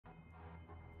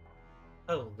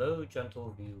Hello,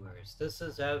 gentle viewers. This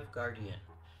is Avguardian,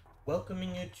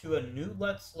 welcoming you to a new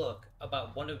Let's Look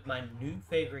about one of my new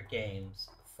favorite games,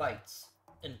 Fights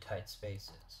in Tight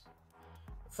Spaces.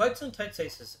 Fights in Tight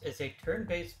Spaces is a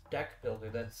turn-based deck builder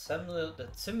that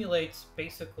simulates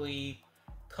basically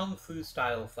kung fu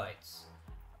style fights.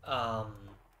 Um,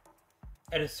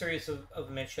 and a series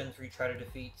of missions where you try to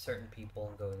defeat certain people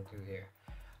and going through here.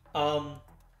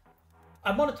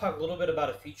 I want to talk a little bit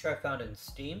about a feature I found in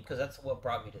Steam, because that's what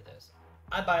brought me to this.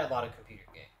 I buy a lot of computer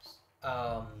games,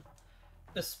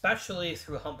 especially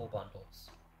through Humble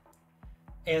Bundles.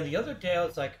 And the other day I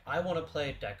was like, I want to play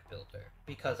a deck builder,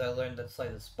 because I learned that Slay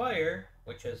the Spire,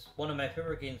 which is one of my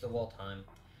favorite games of all time,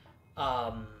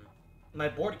 my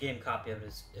board game copy of it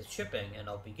is shipping, and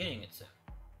I'll be getting it soon.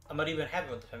 I might even have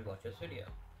it by the time you watch this video.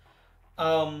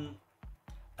 And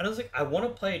I was like, I want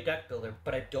to play a deck builder,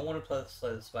 but I don't want to play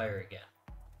Slay the Spire again.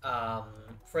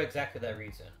 For exactly that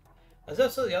reason. There's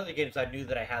also the other games I knew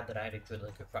that I had enjoyed,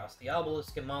 like Across the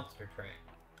Obelisk and Monster Train.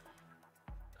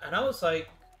 And I was like,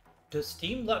 does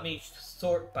Steam let me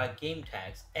sort by game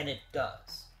tags? And it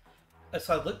does. And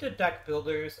so I looked at deck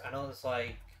builders, and I was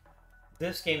like,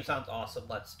 this game sounds awesome,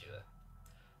 let's do it.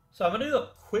 So I'm going to do a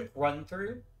quick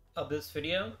run-through of this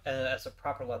video, and as a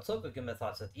proper Let's Look, I'll give my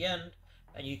thoughts at the end,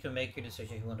 and you can make your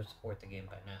decision if you want to support the game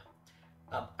by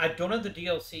now. I don't have the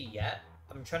DLC yet.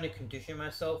 I'm trying to condition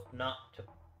myself not to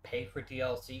pay for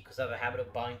DLC, because I have a habit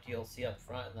of buying DLC up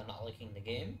front and then not liking the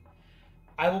game.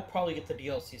 I will probably get the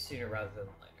DLC sooner rather than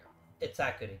later. It's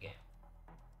that good a game.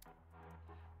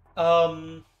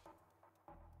 I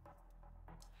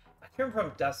can't remember if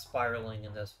I'm death spiraling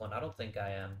in this one. I don't think I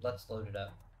am. Let's load it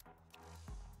up.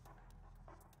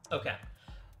 Okay.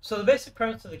 So the basic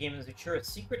premise of the game is that you're a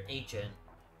secret agent,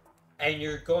 and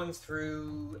you're going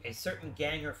through a certain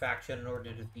gang or faction in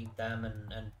order to defeat them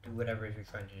and do whatever you're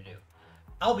trying to do.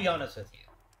 I'll be honest with you.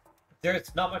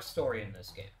 There's not much story in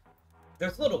this game.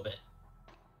 There's a little bit.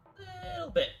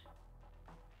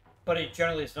 But it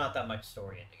generally is not that much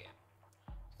story in the game.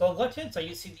 So on the left-hand side,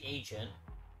 you see the agent.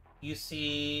 You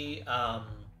see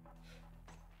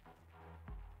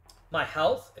my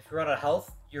health. If you run out of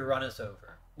health, your run is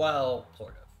over. Well,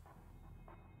 sort of.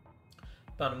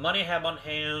 Amount of money I have on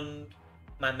hand,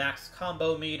 my max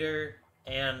combo meter,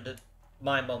 and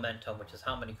my momentum, which is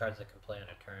how many cards I can play on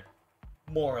a turn.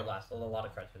 More or less, although a lot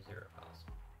of cards are 0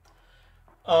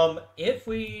 cost. If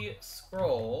we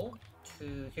scroll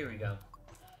to... Here we go.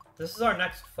 This is our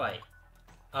next fight.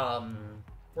 We're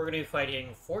going to be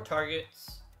fighting 4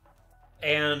 targets,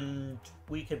 and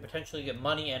we can potentially get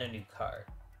money and a new card.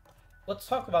 Let's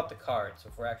talk about the cards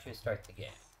before we actually start the game.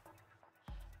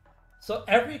 So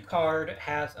every card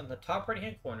has, on the top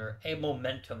right-hand corner, a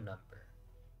momentum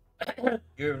number.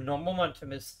 Your normal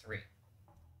momentum is 3.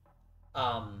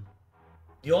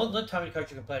 The only time many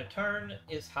cards you can play at a turn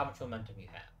is how much momentum you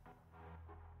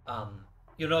have.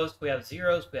 You'll notice we have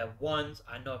 0s, we have 1s.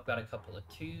 I know I've got a couple of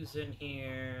 2s in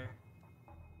here.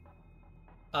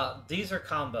 These are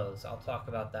combos. I'll talk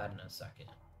about that in a second.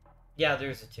 Yeah,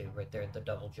 there's a 2 right there, the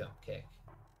double jump kick.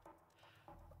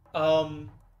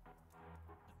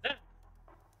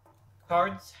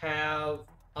 Cards have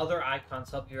other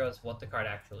icons help you realize what the card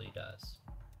actually does.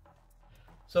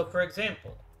 So, for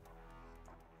example,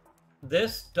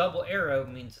 this double arrow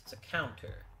means it's a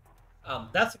counter.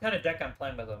 That's the kind of deck I'm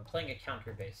playing, by the way. I'm playing a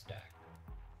counter-based deck.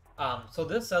 So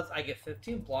this says I get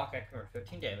 15 block, I convert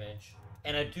 15 damage,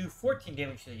 and I do 14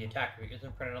 damage to the attacker. It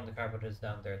isn't printed on the card, but it is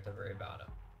down there at the very bottom.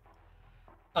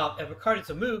 If a card is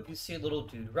a move, you see a little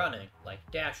dude running, like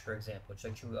Dash, for example, which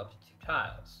lets you up to 2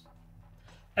 tiles.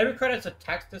 Every card has a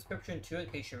text description too, in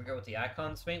case you forget what the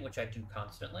icons mean, which I do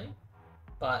constantly,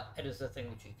 but it is a thing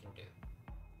that you can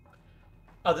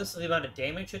do. This is the amount of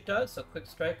damage it does, so Quick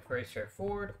Strike, very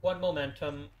straightforward. 1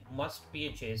 momentum, must be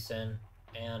adjacent,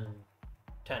 and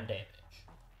 10 damage.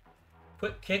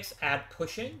 Quick Kicks add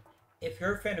pushing. If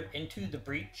you're a fan of Into the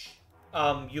Breach,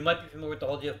 you might be familiar with the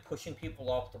whole idea of pushing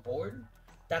people off the board.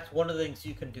 That's one of the things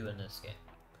you can do in this game,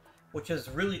 which is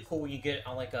really cool when you get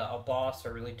on like a boss or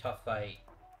a really tough fight.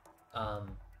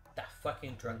 That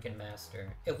fucking Drunken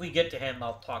Master. If we get to him,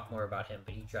 I'll talk more about him,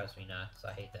 but he drives me nuts.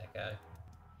 I hate that guy.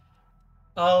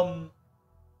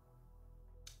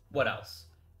 What else?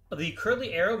 The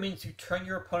curly arrow means you turn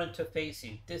your opponent to face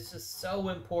you. This is so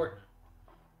important,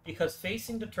 because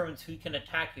facing determines who can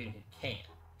attack you and who can't.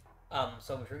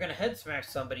 So if you're going to head smash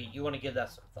somebody, you want to give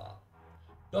that some thought.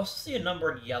 You also see a number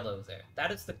in yellow there.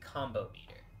 That is the combo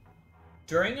meter.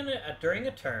 During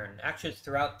a turn, actually it's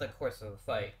throughout the course of a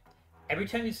fight, every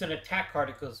time you use an attack card,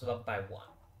 it goes up by 1.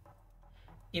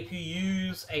 If you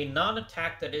use a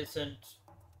non-attack that isn't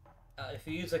If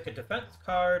you use like a defense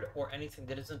card or anything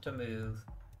that isn't a move,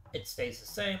 it stays the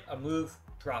same. A move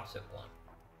drops it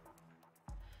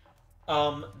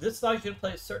 1. This allows you to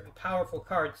play certain powerful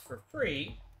cards for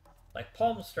free, like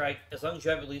Palm Strike, as long as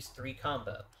you have at least 3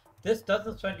 combo. This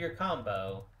doesn't spend your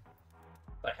combo,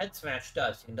 but Head Smash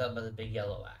does. You can do it with a big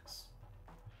yellow axe.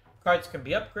 Cards can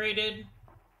be upgraded,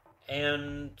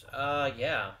 and,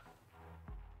 yeah.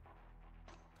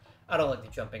 I don't like the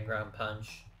Jumping Ground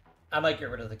Punch. I might get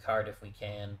rid of the card if we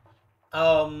can.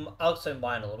 I'll explain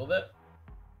why in a little bit.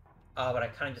 But I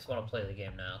kind of just want to play the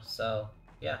game now, so,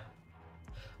 yeah.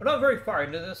 I'm not very far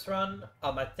into this run.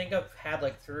 I think I've had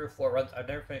like 3 or 4 runs. I've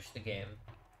never finished the game.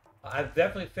 I've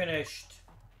definitely finished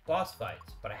boss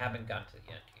fights, but I haven't gotten to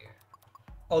the end here.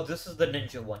 Oh, this is the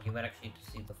ninja one. You might actually get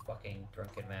to see the fucking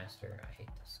Drunken Master. I hate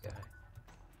this guy.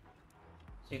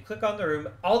 So you click on the room.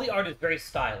 All the art is very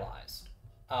stylized.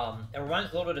 It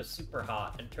reminds me a little bit of Super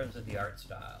Hot in terms of the art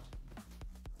style.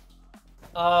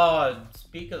 Oh,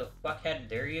 speak of the fuckhead,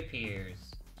 there he appears.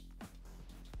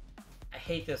 I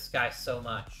hate this guy so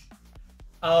much.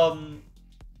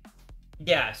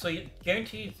 Yeah, so you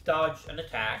guarantee to dodge an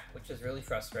attack, which is really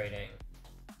frustrating.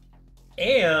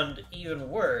 And, even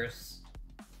worse,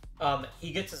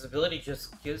 he gets his ability,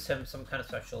 just gives him some kind of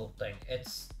special thing.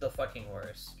 It's the fucking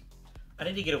worst. I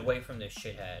need to get away from this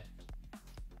shithead.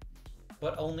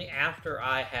 But only after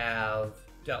I have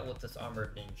dealt with this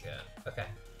armored ninja. Okay.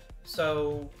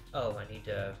 So, oh, I need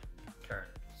to turn,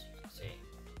 so you can see.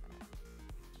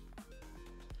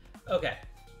 Okay,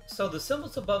 so the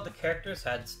symbols above the characters'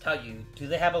 heads tell you, do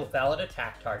they have a valid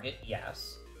attack target?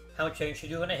 Yes. How much damage you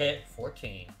do in a hit?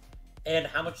 14. And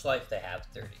how much life they have?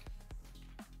 30.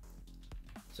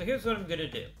 So here's what I'm going to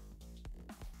do.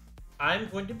 I'm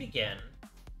going to begin.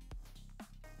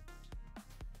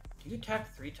 Do you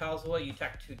attack 3 tiles away? You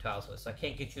attack 2 tiles away, so I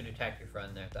can't get you to attack your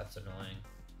friend there. That's annoying.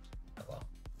 Oh well.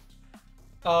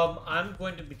 I'm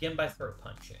going to begin by throw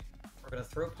punching. We're going to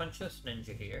throw punch this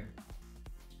ninja here.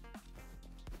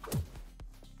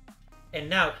 And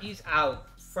now he's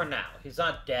out for now. He's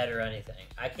not dead or anything.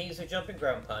 I can use a jumping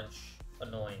ground punch,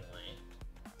 annoyingly.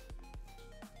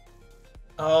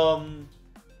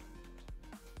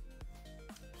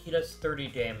 He does 30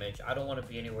 damage. I don't want to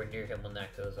be anywhere near him when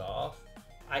that goes off.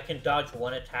 I can dodge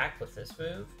 1 attack with this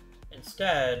move.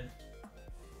 Instead...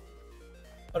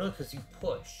 Oh no, because you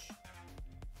push.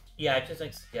 Yeah, it just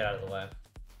makes to get out of the way.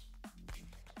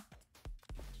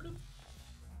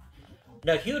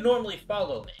 Now, he would normally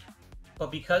follow me.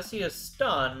 But because he is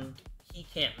stunned, he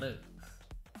can't move.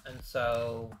 And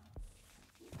so...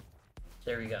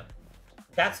 There we go.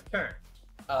 That's the turn.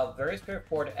 Very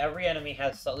straightforward. Every enemy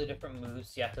has slightly different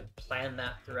moves. You have to plan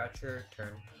that throughout your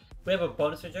turn. We have a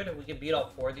bonus objective. We can beat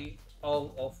all 4 of these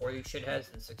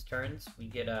shitheads in 6 turns. We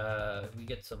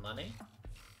get some money.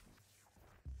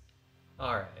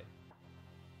 Alright.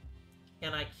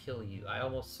 Can I kill you? I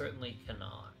almost certainly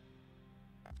cannot.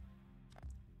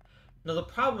 Now the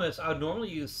problem is, I would normally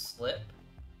use Slip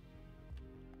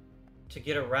to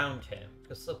get around him,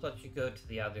 because Slip lets you go to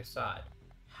the other side.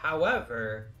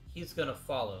 However, he's gonna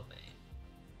follow me.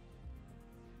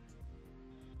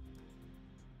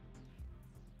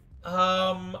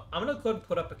 I'm gonna go ahead and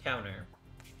put up a counter.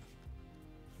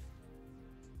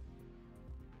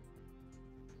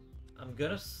 I'm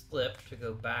gonna slip to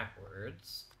go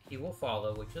backwards. He will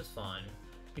follow, which is fine.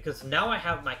 Because now I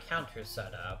have my counter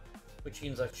set up, which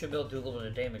means I should be able to do a little bit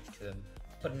of damage to him.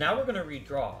 But now we're gonna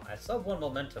redraw. I still have 1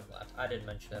 momentum left. I didn't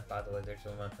mention it, by the way. There's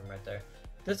momentum right there.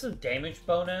 This is damage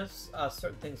bonus.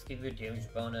 Certain things give you a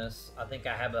damage bonus. I think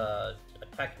I have a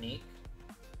technique.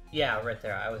 Yeah, right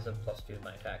there. I was a +2 in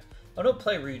my attacks. I'm gonna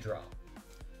play redraw.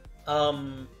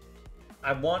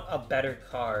 I want a better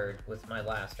card with my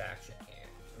last action here.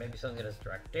 Maybe something that has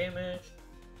direct damage.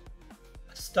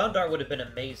 Stun Dart would have been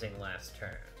amazing last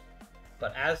turn.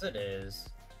 But as it is,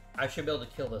 I should be able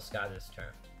to kill this guy this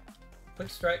turn. Quick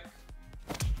Strike.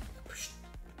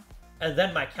 And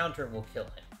then my counter will kill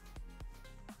him.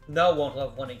 No, won't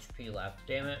have 1 HP left.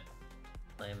 Damn it.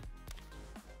 Lame.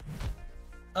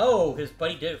 Oh, his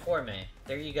buddy did it for me.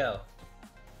 There you go.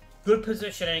 Good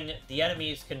positioning. The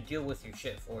enemies can deal with your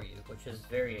shit for you, which is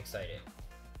very exciting.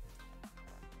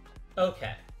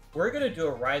 Okay. We're gonna do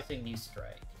a Rising Knee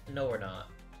Strike. No, we're not.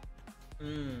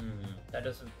 That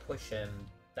doesn't push him.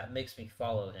 That makes me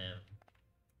follow him.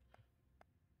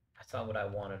 That's not what I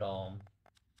want at all.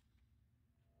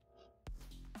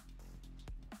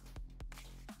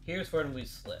 Here's when we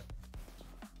slip.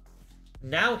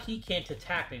 Now he can't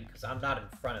attack me because I'm not in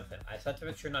front of him. I just have to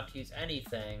make sure not to use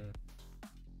anything.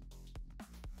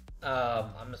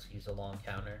 I'm just gonna use a long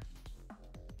counter.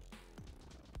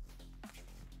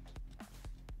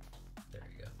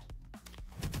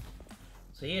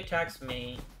 So he attacks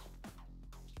me.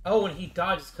 Oh, and he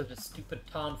dodges because of his stupid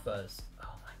Tonfas.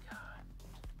 Oh my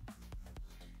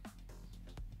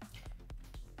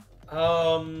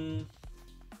god.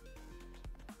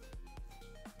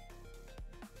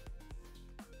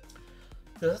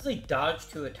 This is a dodge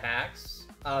 2 attacks.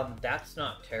 That's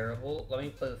not terrible. Let me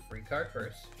play the free card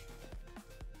first.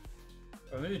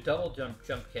 I'm gonna do double jump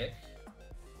kick.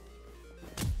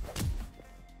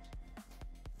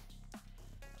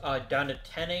 Down to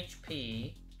 10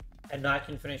 HP, and now I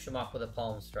can finish him off with a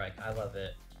palm strike. I love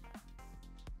it.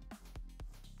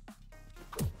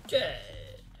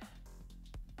 Dead.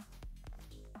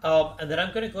 And then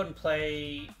I'm gonna go ahead and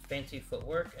play Fancy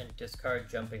Footwork and discard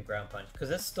Jumping Ground Punch, because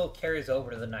this still carries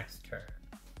over to the next turn.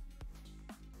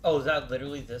 Oh, is that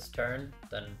literally this turn?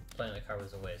 Then playing the card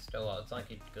was a waste. Oh well, it's not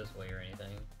like it goes away or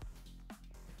anything.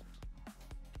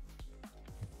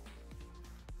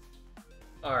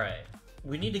 Alright.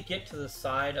 We need to get to the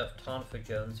side of Tonfa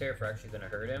Jones here if we're actually going to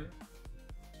hurt him.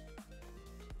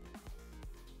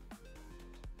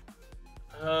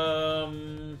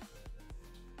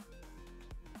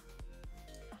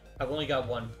 I've only got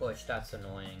one push, that's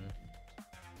annoying.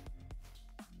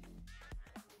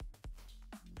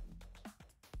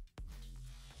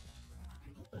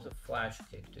 There's a flash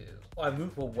kick, too. Oh, I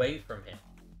move away from him.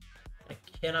 It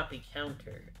cannot be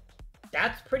countered.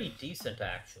 That's pretty decent,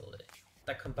 actually.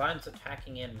 That combines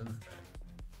attacking and movement.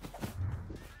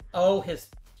 Oh, his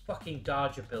fucking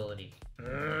dodge ability.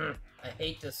 I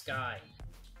hate this guy.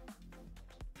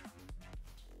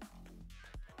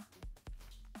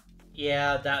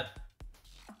 Yeah, that...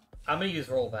 I'm gonna use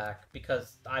rollback,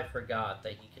 because I forgot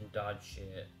that he can dodge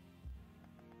shit.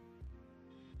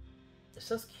 This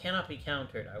says cannot be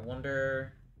countered. I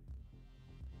wonder...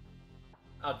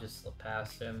 I'll just slip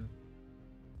past him.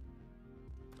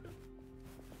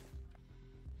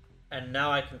 And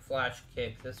now I can flash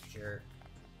kick this jerk.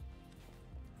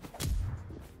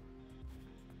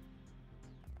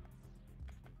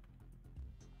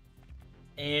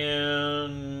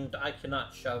 And I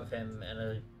cannot shove him in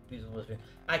a usable...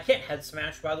 I can't head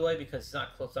smash, by the way, because he's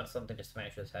not close enough to something to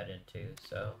smash his head into,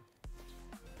 so...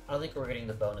 I don't think we're getting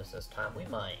the bonus this time. We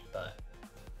might, but...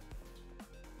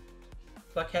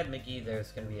 Fuckhead McGee there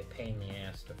is going to be a pain in the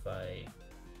ass to fight.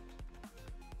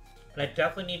 And I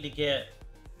definitely need to get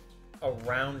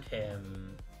around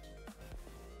him.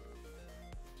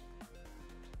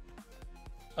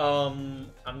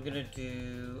 I'm gonna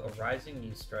do a Rising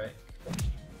Knee Strike.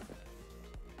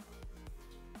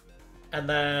 And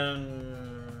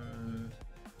then...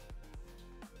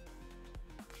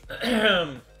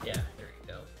 yeah, here you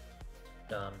go.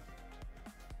 Done.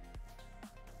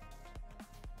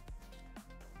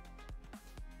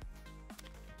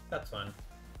 That's fine.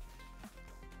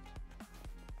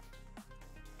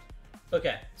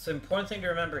 Okay, so the important thing to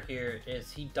remember here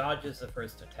is he dodges the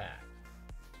first attack.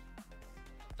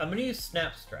 I'm gonna use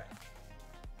Snap Strike.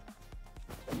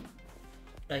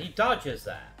 Now he dodges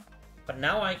that, but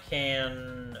now I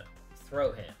can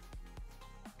throw him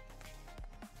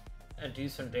and do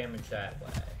some damage that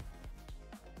way.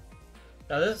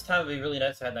 Now this time it would be really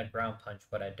nice to have that ground punch,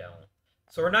 but I don't.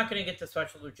 So we're not going to get the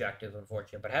special objective,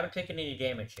 unfortunately, but I haven't taken any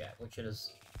damage yet, which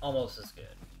is almost as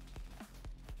good.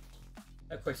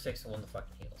 Of course, takes the one that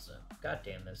fucking heals him. God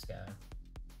damn this guy.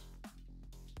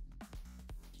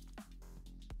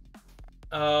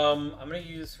 I'm going to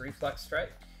use Reflex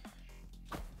Strike.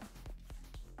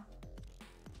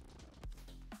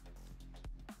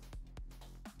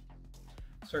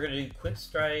 So we're going to do Quick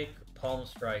Strike, Palm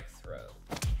Strike, Throw.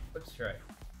 Quick Strike.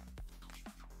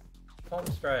 Palm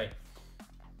Strike.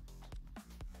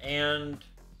 And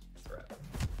throw.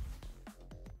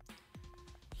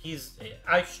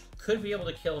 I could be able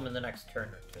to kill him in the next turn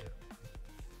or two.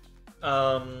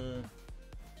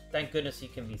 Thank goodness he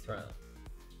can be thrown.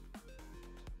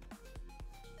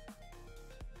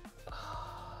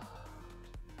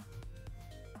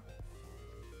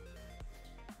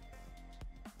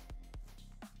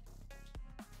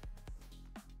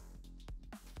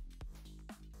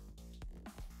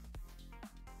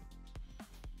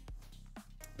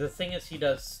 The thing is, he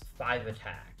does 5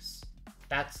 attacks.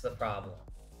 That's the problem.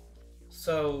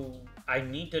 So, I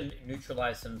need to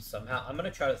neutralize him somehow. I'm gonna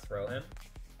try to throw him.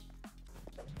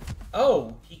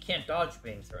 Oh! He can't dodge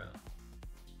being thrown.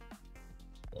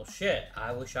 Well, shit.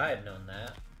 I wish I had known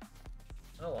that.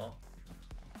 Oh well.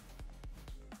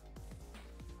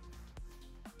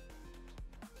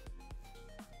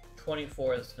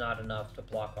 $24 is not enough to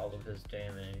block all of his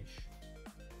damage.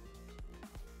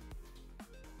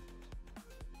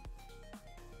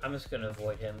 I'm just gonna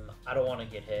avoid him. I don't want to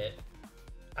get hit.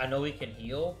 I know he can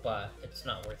heal, but it's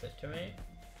not worth it to me.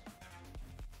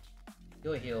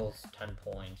 Heal heals 10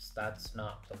 points. That's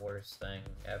not the worst thing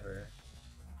ever.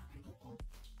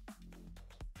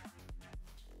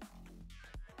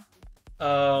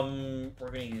 We're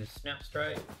gonna use Snap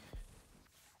Strike.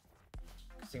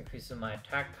 It's increasing my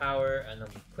attack power, and then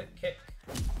we Quick Kick.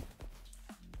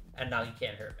 And now you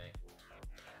can't hurt me.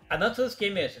 And that's what this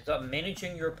game is. It's about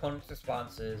managing your opponent's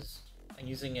responses and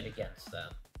using it against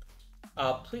them.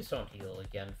 Please don't heal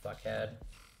again, fuckhead.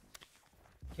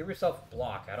 Give yourself a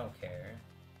block, I don't care.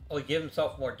 Oh, he gave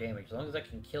himself more damage. As long as I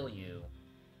can kill you,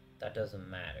 that doesn't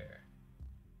matter.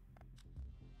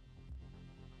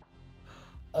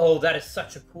 Oh, that is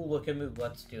such a cool looking move.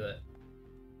 Let's do it.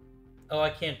 Oh, I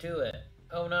can't do it.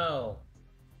 Oh no.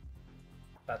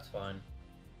 That's fine.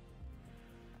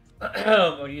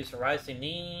 I'm going to use a Rising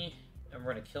Knee, and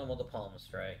we're going to kill him with a Palm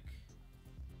Strike.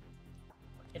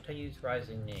 Why can't I use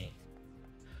Rising Knee?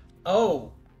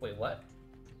 Oh! Wait, what?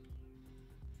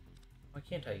 Why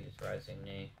can't I use Rising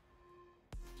Knee?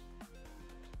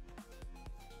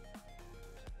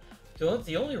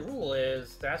 The only rule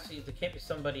is there can't be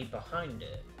somebody behind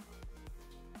it.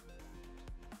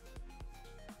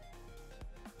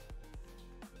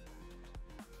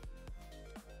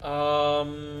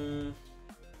 I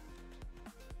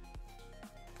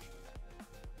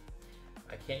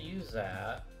can't use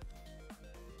that.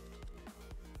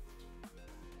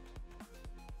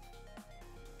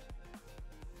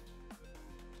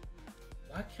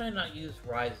 Why can I not use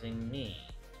Rising Knee?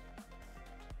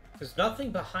 There's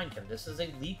nothing behind him. This is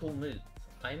a legal move.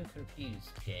 I'm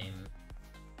confused, game.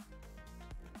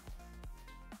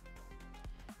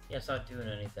 Yeah, it's not doing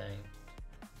anything.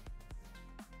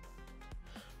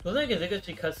 The thing I think it's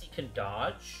because he can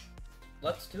dodge.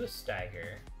 Let's do a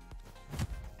stagger.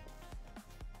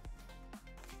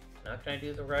 Now can I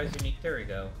do the Rising Knee? There we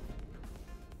go.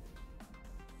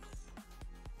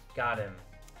 Got him.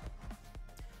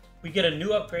 We get a new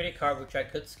upgraded card, which I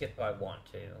could skip if I want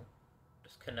to.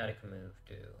 Just kinetic move,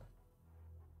 too.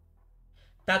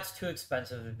 That's too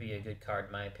expensive to be a good card,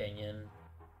 in my opinion.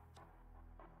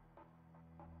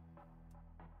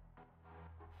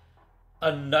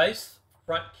 A nice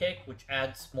front kick, which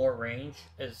adds more range,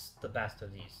 is the best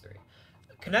of these three.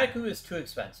 Kinetic move is too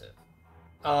expensive.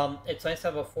 It's nice to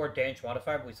have a 4 damage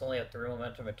modifier, but we only have 3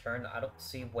 momentum a turn. I don't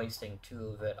see wasting 2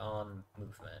 of it on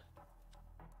movement.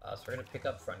 So we're going to pick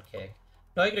up front kick.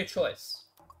 Now you get a choice.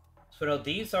 So now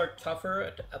these are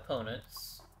tougher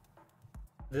opponents.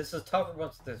 This is tougher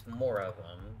once there's more of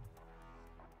them.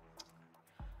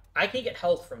 I can get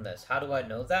health from this. How do I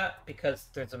know that? Because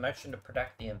there's a mission to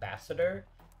protect the ambassador,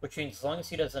 which means as long as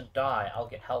he doesn't die, I'll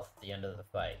get health at the end of the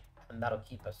fight. And that'll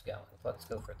keep us going. Let's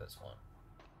go for this one.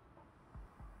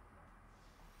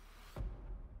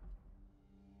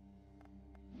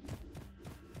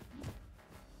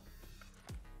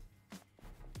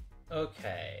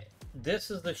 Okay, this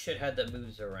is the shithead that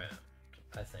moves around,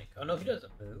 I think. Oh no, he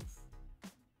doesn't move.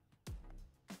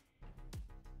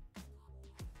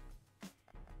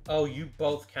 Oh, you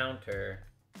both counter.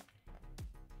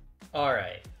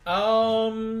 Alright, how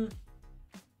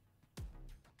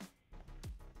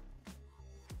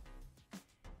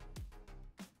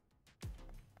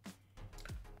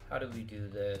do we do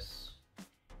this?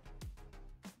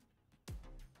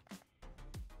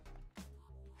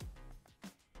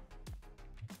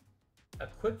 A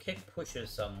quick kick pushes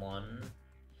someone,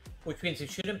 which means he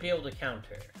shouldn't be able to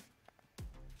counter.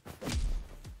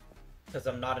 Because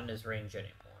I'm not in his range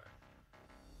anymore.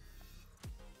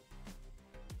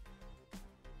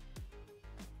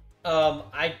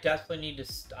 I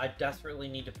desperately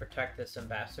need to protect this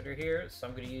ambassador here, so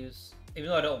I'm gonna use, even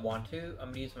though I don't want to, I'm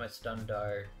gonna use my stun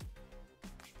dart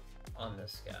on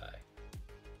this guy.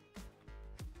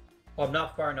 Oh, I'm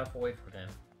not far enough away from him.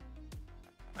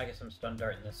 I guess I'm stun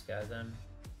darting this guy then.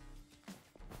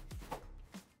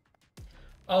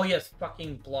 Oh yes,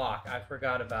 fucking block. I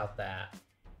forgot about that.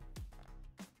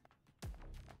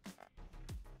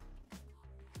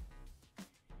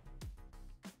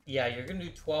 Yeah, you're gonna do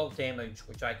 12 damage,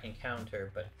 which I can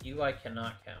counter, but you I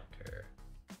cannot counter.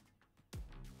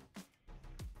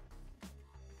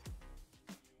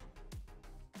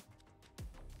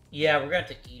 Yeah, we're gonna have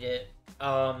to eat it.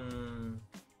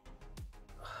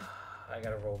 I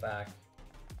gotta roll back.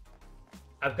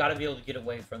 I've gotta be able to get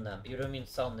away from them. You know what I mean?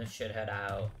 Selling this shithead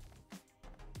out.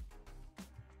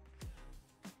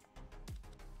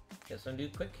 Guess I'm gonna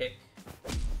do quick kick.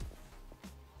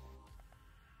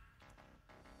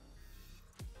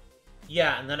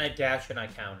 Yeah, and then I dash and I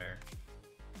counter.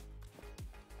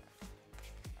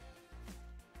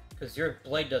 Because your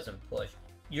blade doesn't push.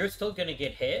 You're still gonna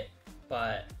get hit,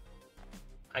 but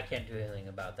I can't do anything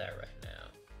about that right now.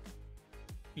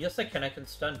 Yes, I can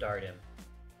stun dart him.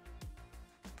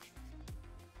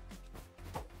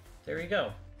 There you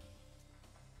go.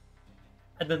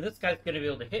 And then this guy's going to be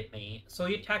able to hit me. So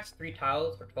he attacks 3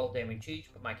 tiles for 12 damage each,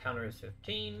 but my counter is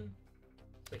 15.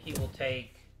 So he will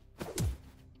take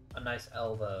a nice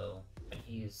elbow, and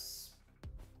he's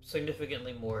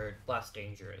significantly less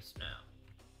dangerous now.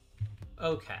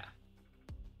 Okay.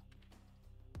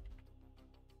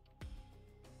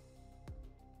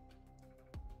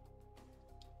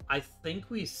 I think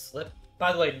we slip.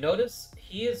 By the way, notice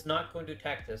he is not going to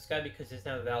attack this guy because he's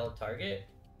not a valid target.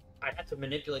 I'd have to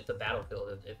manipulate the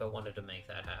battlefield if I wanted to make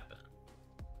that happen.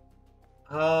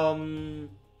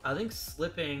 I think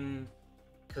slipping,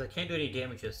 because I can't do any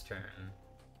damage this turn.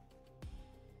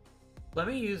 Let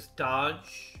me use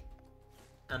dodge,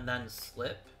 and then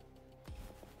slip,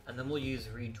 and then we'll use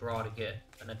redraw to get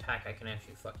an attack I can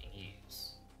actually fucking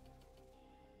use.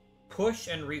 Push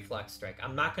and reflex strike.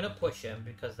 I'm not gonna push him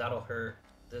because that'll hurt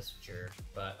this jerk,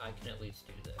 but I can at least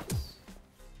do this.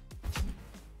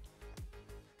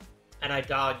 And I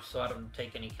dodged so I don't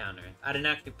take any counter. I didn't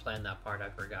actually plan that part, I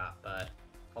forgot, but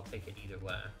I'll take it either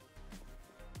way.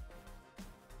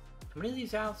 How many of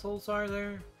these assholes are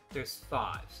there? There's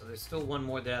 5, so there's still one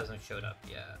more that hasn't showed up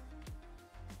yet.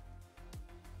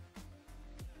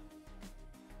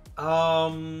 A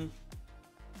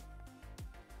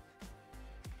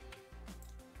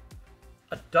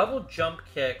double jump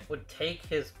kick would take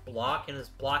his block, and his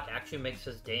block actually makes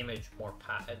his damage more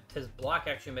his block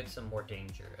actually makes him more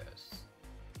dangerous.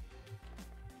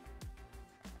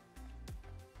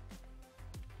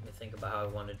 Let me think about how I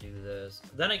want to do this.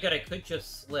 Then again, I could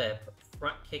just slip,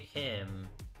 front kick him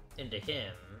into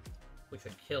him, which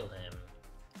would kill him.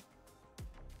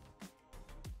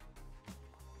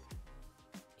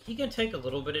 He can take a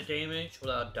little bit of damage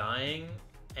without dying,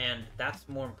 and that's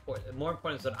more important. More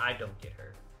important is that I don't get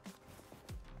hurt.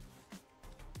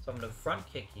 So I'm going to front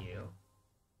kick you.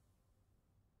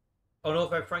 Oh no,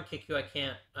 if I front kick you, I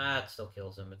can't. It still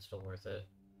kills him. It's still worth it.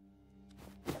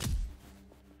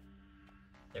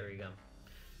 There we go.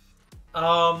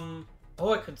 Oh,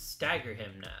 I could stagger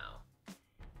him now.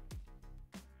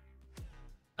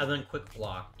 And then quick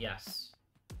block. Yes.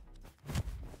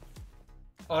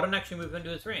 Oh, I don't actually move into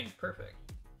his range. Perfect.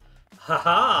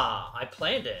 Haha! I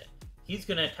planned it. He's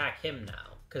gonna attack him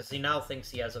now, because he now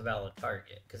thinks he has a valid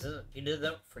target. Because he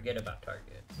doesn't forget about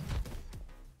targets.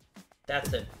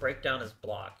 That's it. Break down his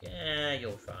block.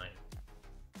 You'll find.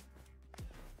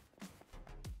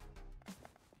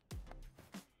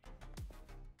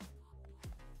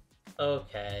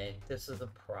 Okay, this is a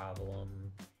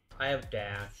problem. I have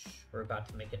dash. We're about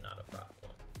to make it not a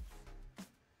problem.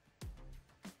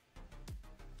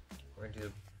 We're gonna do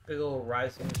a big ol'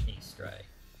 rising knee strike.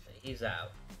 He's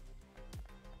out.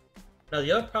 Now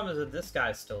the other problem is that this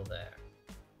guy's still there.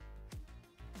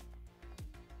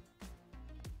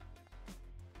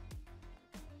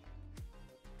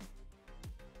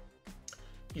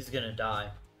 He's gonna die.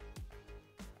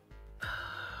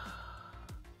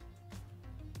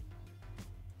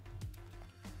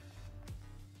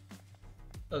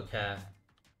 Okay.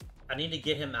 I need to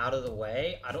get him out of the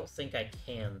way. I don't think I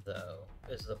can, though,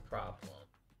 is the problem.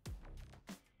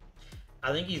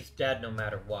 I think he's dead no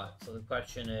matter what. So the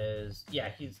question is... Yeah,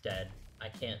 he's dead. I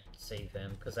can't save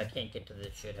him, because I can't get to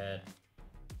this shithead.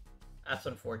 That's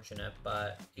unfortunate,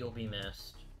 but he'll be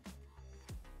missed.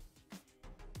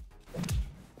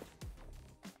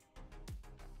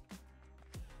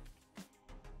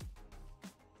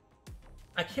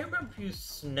 I can't remember if you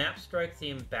snap strike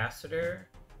the ambassador,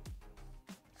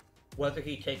 whether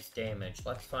he takes damage.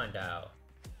 Let's find out.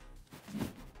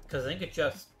 Because I think it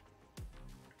just...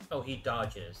 Oh, he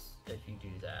dodges if you do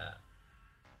that.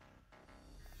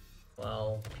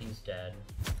 Well, he's dead.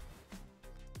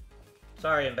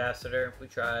 Sorry, ambassador. We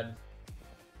tried.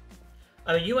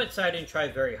 I mean, you went side and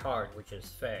tried very hard, which is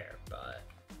fair, but...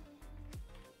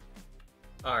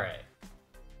 Alright.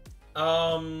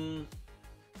 I'm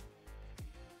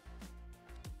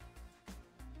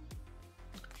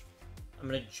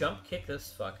gonna jump kick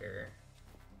this fucker.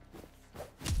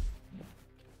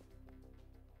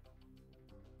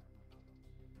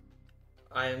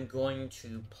 I am going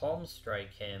to palm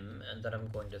strike him, and then I'm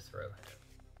going to throw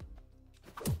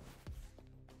him.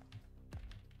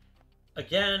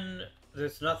 Again,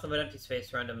 there's nothing but empty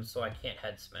space around him, so I can't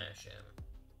head smash him.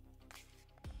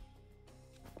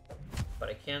 But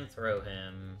I can throw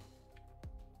him.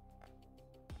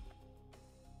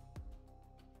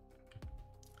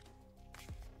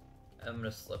 I'm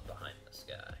gonna slip behind this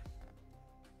guy.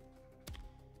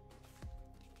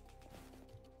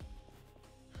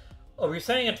 Oh, if you're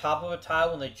standing on top of a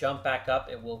tile, when they jump back up,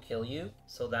 it will kill you.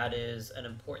 So that is an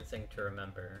important thing to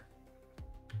remember.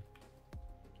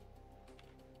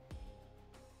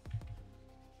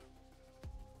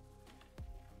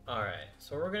 Alright,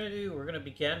 so what we're gonna do, we're gonna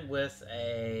begin with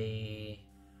a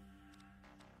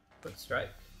quick strike.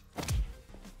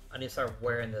 I need to start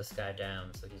wearing this guy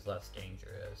down so he's less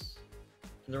dangerous.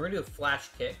 And then we're gonna do a flash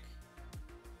kick.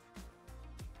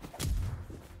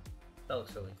 That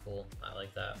looks really cool. I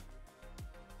like that.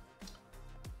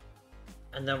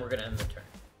 And then we're gonna end the turn.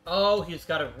 Oh, he's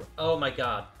got a... Oh my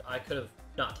god. I could have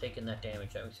not taken that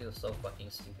damage. I feel so fucking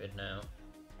stupid now.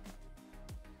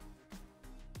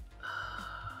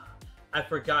 I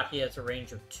forgot he has a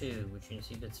range of 2, which means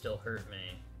he could still hurt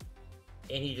me.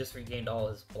 And he just regained all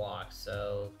his blocks,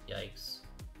 so... Yikes.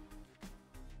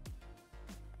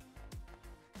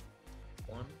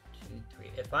 1, 2, 3.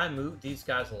 If I move, these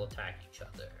guys will attack each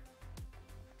other.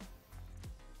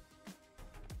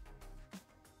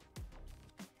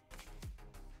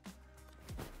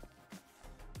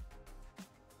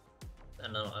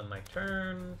 And then on my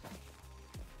turn...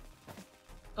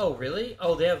 Oh, really?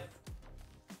 Oh, they have...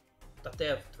 I thought they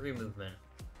have 3 movement.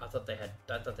 I thought they had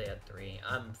 3.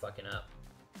 I'm fucking up.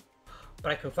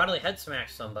 But I can finally head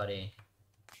smash somebody.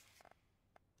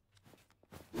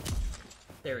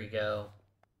 There we go.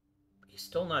 He's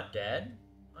still not dead?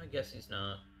 I guess he's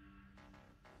not.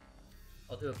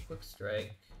 I'll do a quick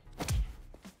strike. And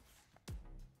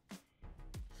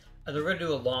then we're gonna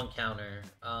do a long counter.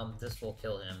 This will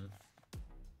kill him.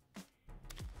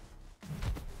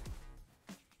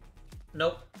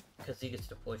 Nope, because he gets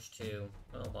to push too.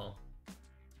 Oh well.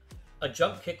 A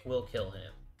jump kick will kill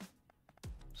him.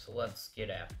 So let's get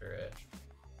after it.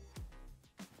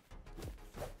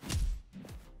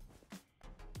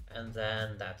 And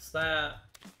then that's that.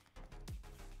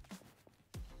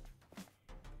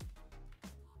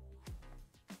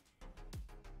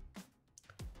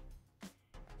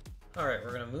 Alright,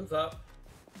 we're gonna move up.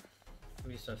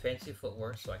 Do some fancy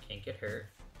footwork so I can't get hurt.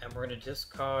 And we're gonna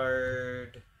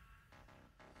discard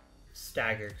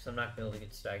Stagger, because I'm not gonna be able to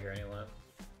get Stagger anyway.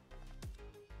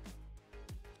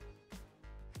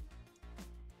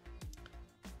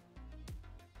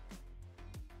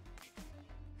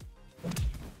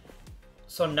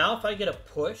 So now if I get a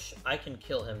push, I can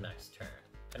kill him next turn.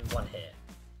 In 1 hit.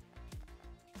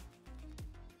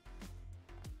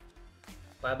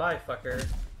 Bye-bye, fucker.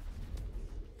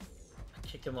 I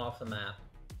kicked him off the map.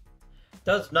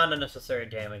 Does not unnecessary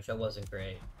damage, that wasn't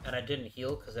great. And I didn't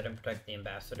heal because I didn't protect the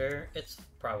ambassador. It's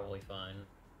probably fine.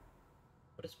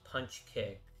 What is punch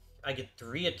kick? I get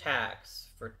 3 attacks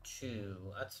for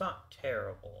 2. That's not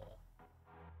terrible.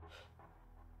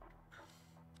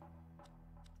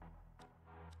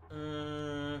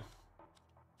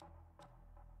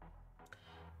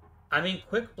 I mean,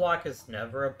 quick block is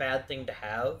never a bad thing to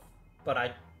have, but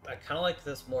I kind of like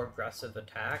this more aggressive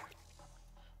attack.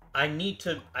 I need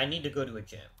to go to a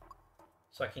gym,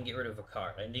 so I can get rid of a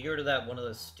card. I need to get rid of that one of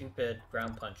those stupid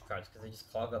ground punch cards because they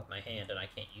just clog up my hand and I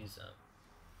can't use them.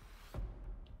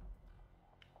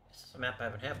 This is a map I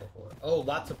haven't had before. Oh,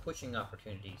 lots of pushing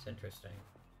opportunities. Interesting.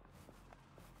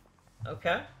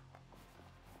 Okay.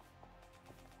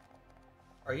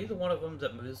 Are you the one of them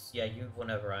that moves? Yeah, you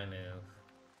whenever I move.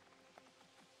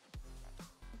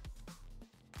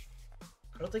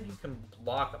 I don't think you can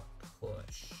block a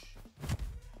push.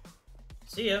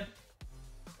 See ya.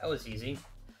 That was easy.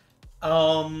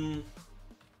 I'm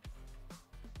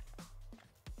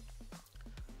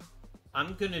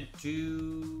gonna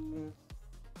do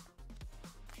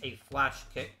a flash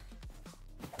kick.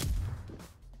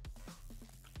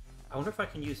 I wonder if I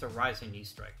can use a rising knee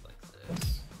strike like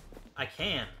this. I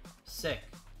can. Sick.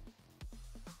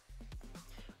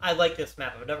 I like this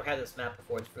map. I've never had this map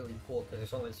before. It's really cool because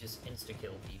there's always just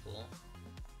insta-kill people.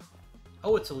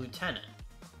 Oh, it's a lieutenant.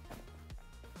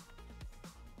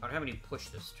 I don't have any push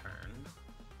this turn.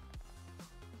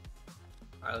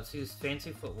 Alright, let's use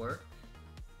fancy footwork.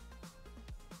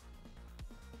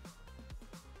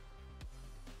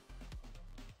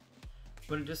 I'm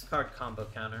gonna discard combo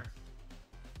counter.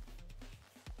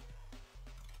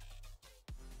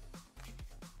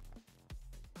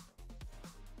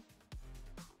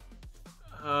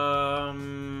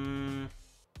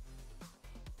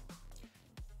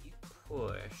 You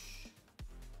push.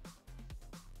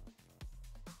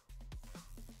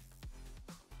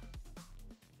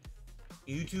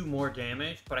 You do more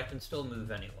damage, but I can still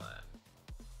move anyway.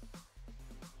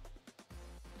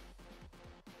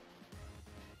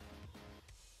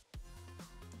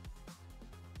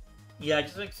 Yeah, it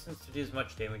just makes sense to do as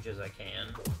much damage as I can.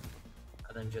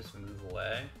 And then just move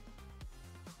away.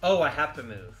 Oh, I have to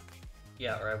move.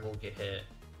 Yeah, or I will get hit.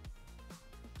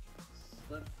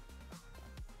 Slip.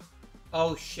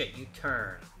 Oh shit, you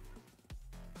turn.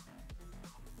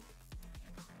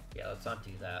 Yeah, let's not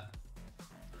do that.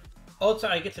 Also,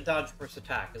 I get to dodge first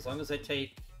attack. As long as I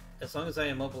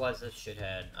immobilize this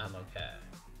shithead, I'm okay.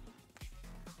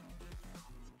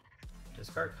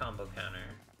 Discard combo counter.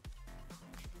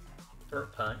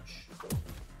 Throat punch.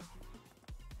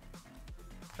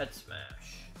 Head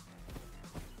smash.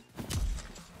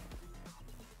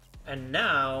 And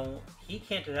now, he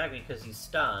can't attack me because he's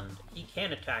stunned. He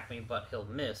can attack me, but he'll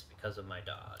miss because of my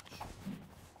dodge.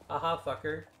 Haha,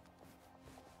 fucker.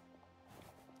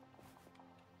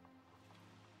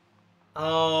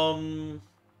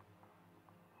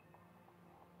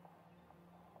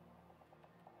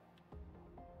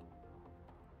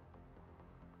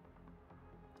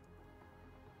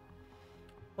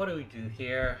 What do we do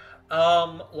here?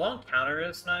 Long counter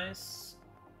is nice.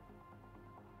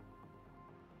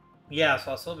 Yeah,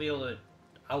 so I'll still be able to...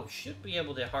 I should be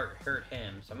able to hurt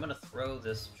him, so I'm gonna throw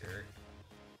this jerk.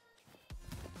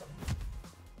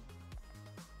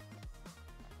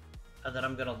 And then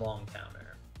I'm gonna long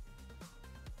counter.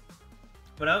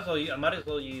 But I might as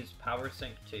well use Power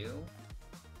Sync too.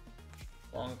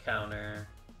 Long counter.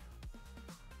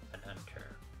 And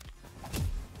enter.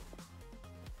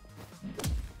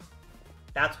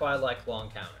 That's why I like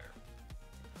long counter.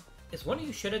 Is one of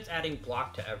you shitheads adding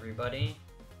block to everybody?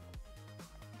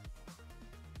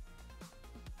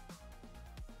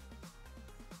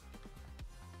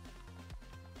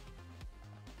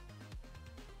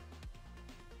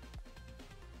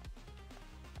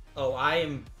 Oh, I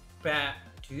am bad.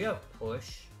 Do you have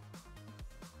push?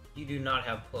 You do not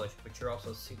have push, but you're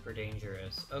also super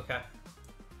dangerous. Okay.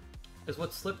 Is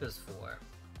what slip is for.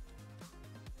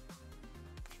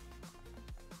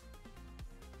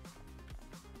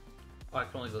 Oh, I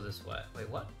can only go this way. Wait,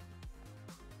 what?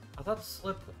 I thought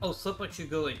slip... Oh, slip lets you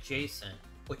go adjacent,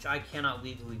 which I cannot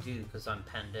legally do because I'm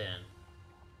penned in.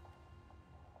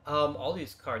 All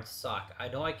these cards suck. I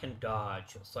know I can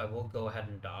dodge, so I will go ahead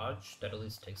and dodge. That at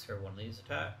least takes care of one of these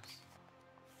attacks.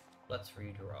 Let's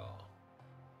redraw.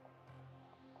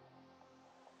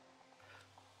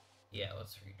 Yeah,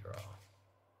 let's redraw.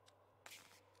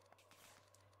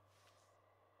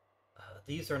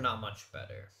 These are not much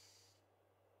better.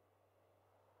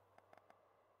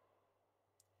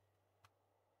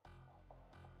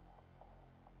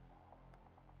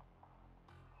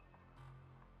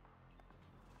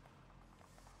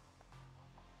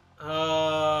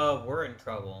 We're in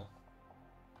trouble.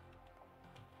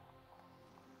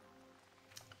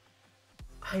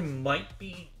 I might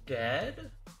be dead?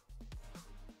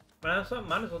 But I also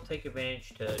might as well take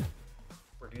advantage to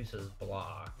reduce his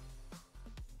block.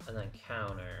 And then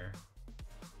counter.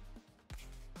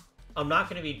 I'm not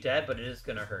going to be dead, but it is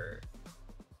going to hurt.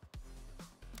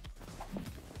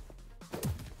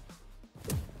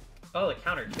 Oh, the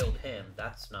counter killed him.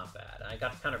 That's not bad. I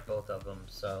got to counter both of them,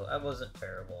 so that wasn't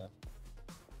terrible.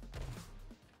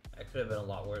 That could have been a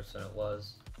lot worse than it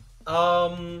was.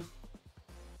 Punch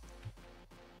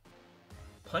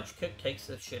kick takes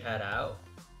this shithead out.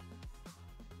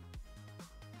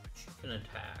 But you can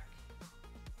attack.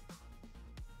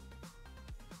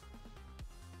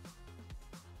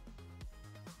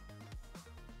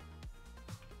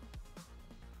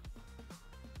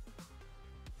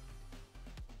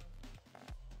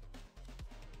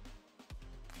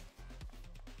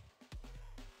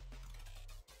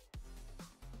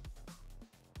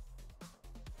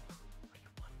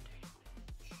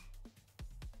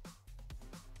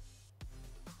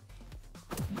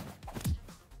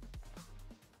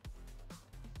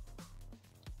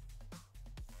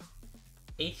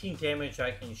 $18 damage I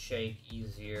can shake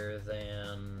easier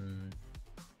than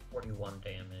 41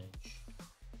 damage.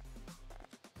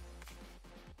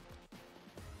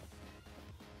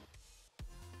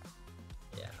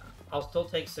 Yeah, I'll still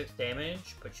take 6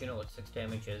 damage, but you know what 6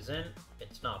 damage isn't?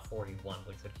 It's not 41,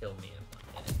 which would kill me in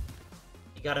 1 minute.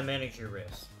 You gotta manage your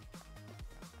risk.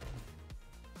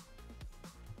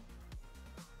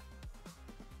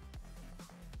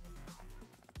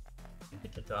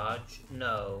 To dodge?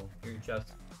 No, you're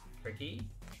just tricky.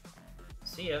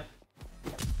 See ya.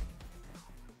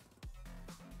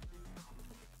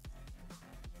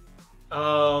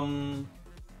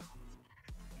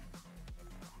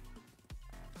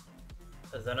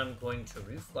 Then I'm going to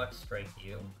reflex strike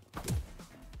you.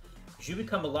 Because you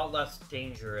become a lot less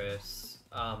dangerous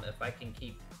if I can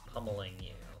keep pummeling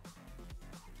you.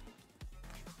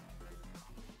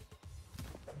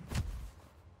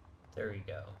 There we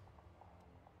go.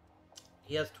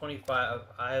 He has 25,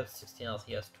 I have 16 health,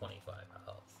 he has 25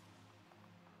 health.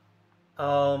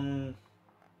 Can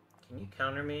you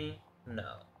counter me?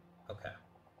 No. Okay.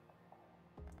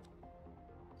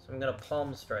 So I'm gonna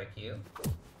palm strike you.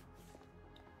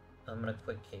 I'm gonna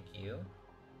quick kick you.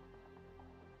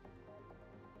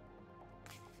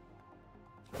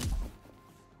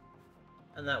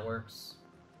 and that works.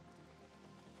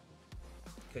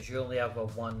 Because you only have a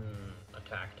 1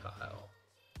 attack tile.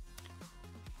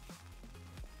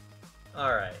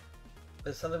 Alright.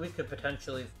 This is something we could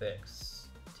potentially fix.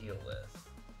 Deal with.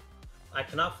 I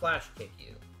cannot flash kick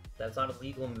you. That's not a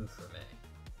legal move for me.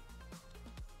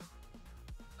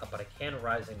 Oh, but I can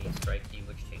Rising Knee Strike you,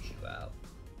 which takes you out.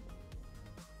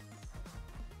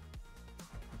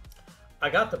 I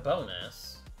got the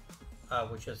bonus,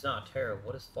 which is not terrible.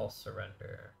 What is False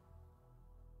Surrender?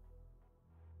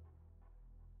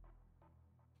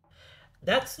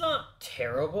 That's not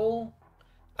terrible.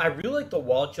 I really like the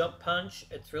wall jump punch.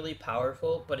 It's really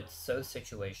powerful, but it's so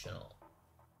situational.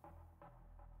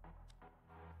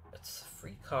 It's a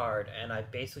free card, and I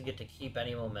basically get to keep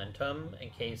any momentum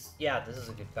in case... Yeah, this is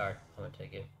a good card. I'm gonna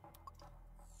take it.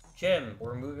 Jim,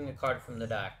 we're removing a card from the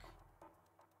deck.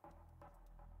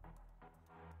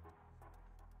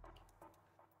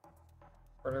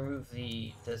 We're gonna remove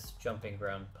this Jumping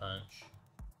Ground Punch.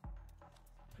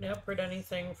 Can I upgrade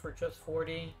anything for just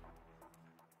 40?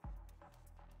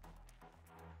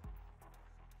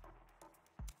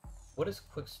 What does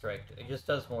Quick Strike do? It just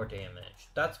does more damage.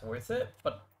 That's worth it,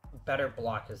 but better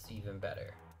block is even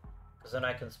better. Because then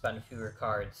I can spend fewer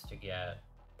cards to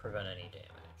prevent any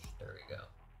damage. There we go.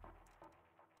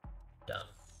 Done.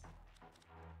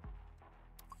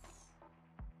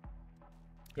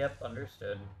 Yep,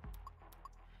 understood.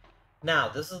 Now,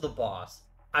 this is the boss.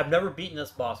 I've never beaten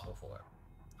this boss before.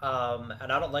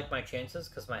 And I don't like my chances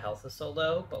because my health is so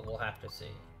low, but we'll have to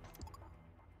see.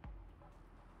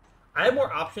 I have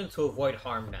more options to avoid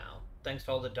harm now, thanks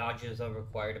to all the dodges I've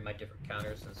required in my different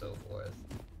counters and so forth.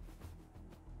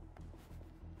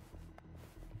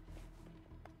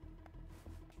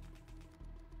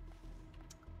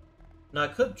 Now, I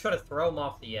could try to throw him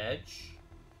off the edge.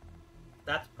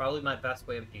 That's probably my best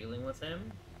way of dealing with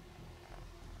him.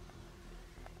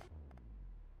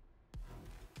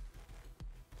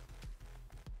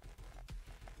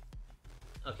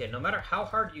 Okay, no matter how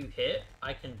hard you hit,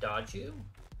 I can dodge you.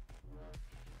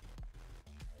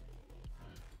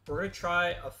 We're gonna try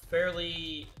a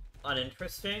fairly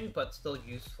uninteresting, but still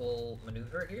useful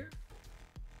maneuver here.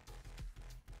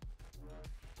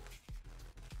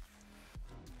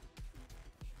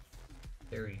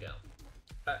 There we go.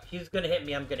 He's gonna hit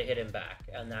me, I'm gonna hit him back,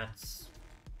 and that's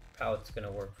how it's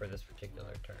gonna work for this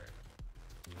particular turn.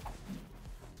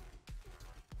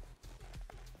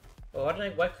 Well,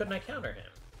 why couldn't I counter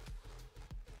him?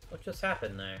 What just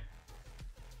happened there?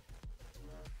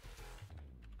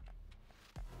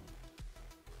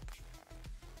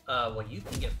 Well, you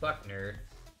can get fucked, nerd.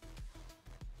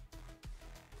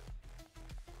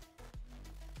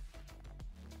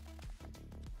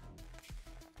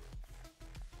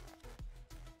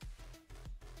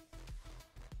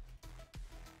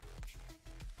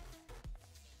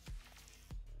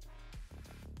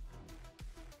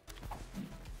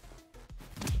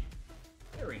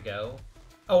 There we go.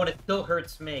 Oh, and it still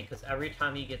hurts me, because every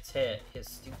time he gets hit, his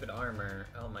stupid armor...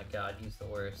 Oh my god, he's the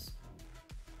worst.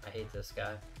 I hate this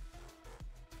guy.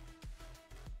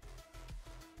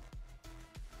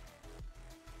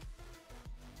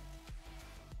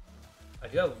 I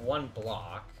do have one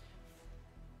block.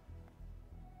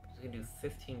 He's gonna do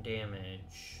 15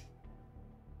 damage.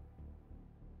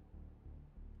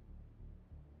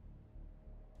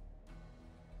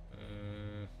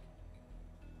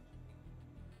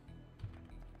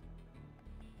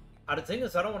 The thing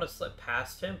is, I don't want to slip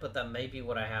past him, but that may be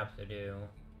what I have to do.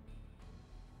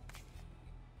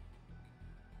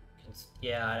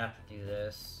 Yeah, I'd have to do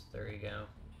this. There you go.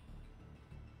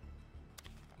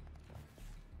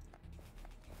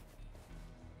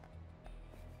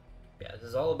 Yeah, this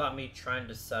is all about me trying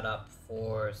to set up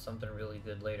for something really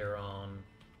good later on.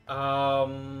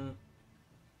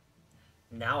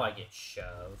 Now I get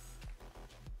shove.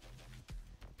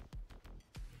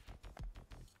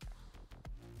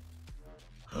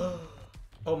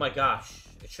 Oh my gosh,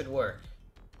 it should work.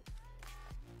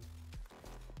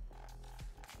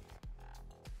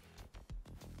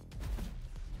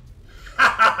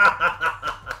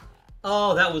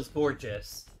 Oh, that was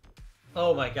gorgeous.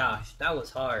 Oh my gosh, that was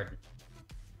hard.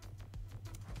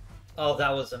 Oh,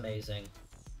 that was amazing.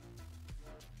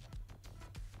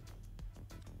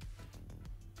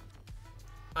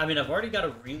 I mean, I've already got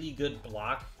a really good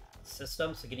block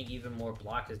system, so getting even more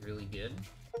block is really good.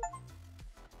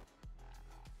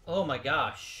 Oh my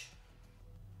gosh.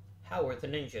 How are the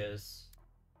ninjas?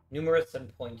 Numerous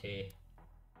and pointy.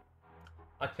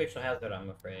 Occupational hazard, I'm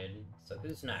afraid. So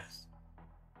who's next?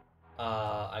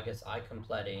 I guess I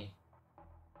complete.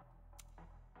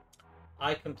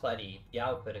 I completi the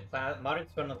output, a modern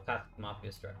spin on the classic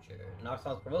mafia structure.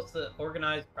 Knoxons promotes the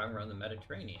organized crime around the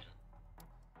Mediterranean.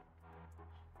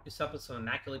 You up with some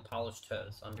immaculately polished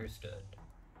toes, understood.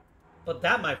 But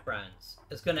that, my friends,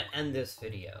 is going to end this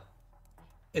video.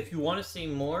 If you want to see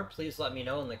more, please let me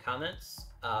know in the comments.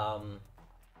 I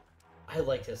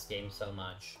like this game so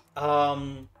much.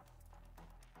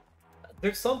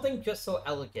 There's something just so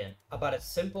elegant about a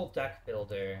simple deck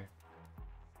builder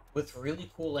with really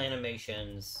cool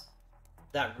animations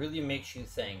that really makes you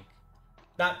think.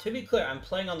 Now, to be clear, I'm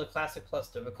playing on the Classic Plus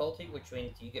difficulty, which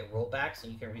means you get rollbacks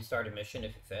and you can restart a mission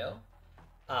if you fail.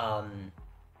 But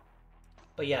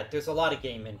yeah, there's a lot of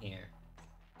game in here.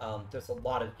 There's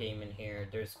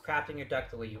crafting your deck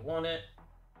the way you want it.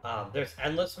 There's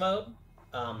endless mode.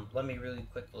 Let me really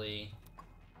quickly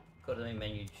go to the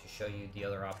menu to show you the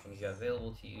other options you have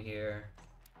available to you here.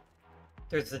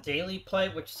 There's the daily play,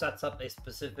 which sets up a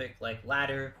specific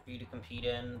ladder for you to compete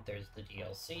in. There's the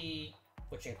DLC,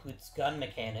 which includes gun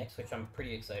mechanics, which I'm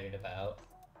pretty excited about.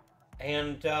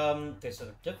 And there's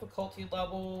sort of difficulty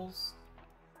levels.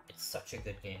 It's such a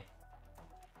good game.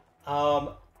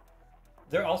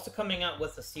 They're also coming out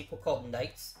with a sequel called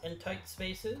Knights in Tight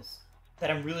Spaces that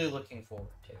I'm really looking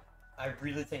forward to. I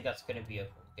really think that's going to be a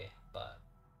cool game, but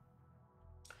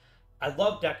I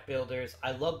love deck builders.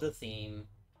 I love the theme.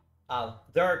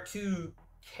 There are two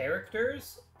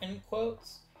characters, in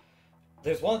quotes.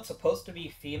 There's one that's supposed to be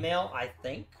female, I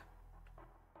think.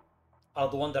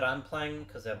 The one that I'm playing,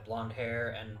 because they have blonde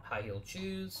hair and high-heeled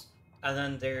shoes. And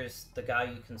then there's the guy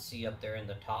you can see up there in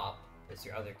the top is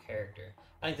your other character.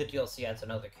 I think the DLC adds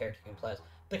another character you can play as.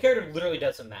 The character literally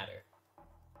doesn't matter.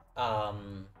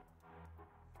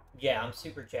 Yeah, I'm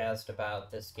super jazzed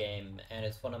about this game, and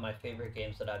it's one of my favorite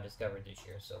games that I've discovered this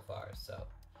year so far, so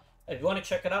if you want to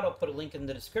check it out, I'll put a link in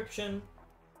the description.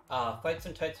 Fights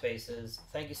in Tight Spaces.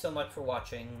 Thank you so much for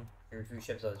watching. Your review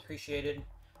ships always appreciated.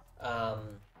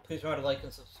 Please remember to like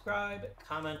and subscribe.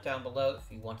 Comment down below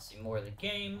if you want to see more of the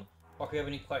game, or if you have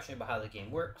any question about how the game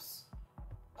works.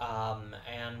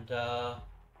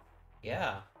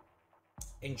 Yeah.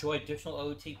 Enjoy additional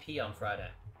OTP on Friday.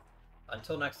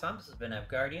 Until next time, this has been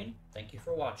Avguardian. Thank you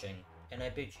for watching, and I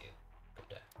bid you good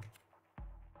day.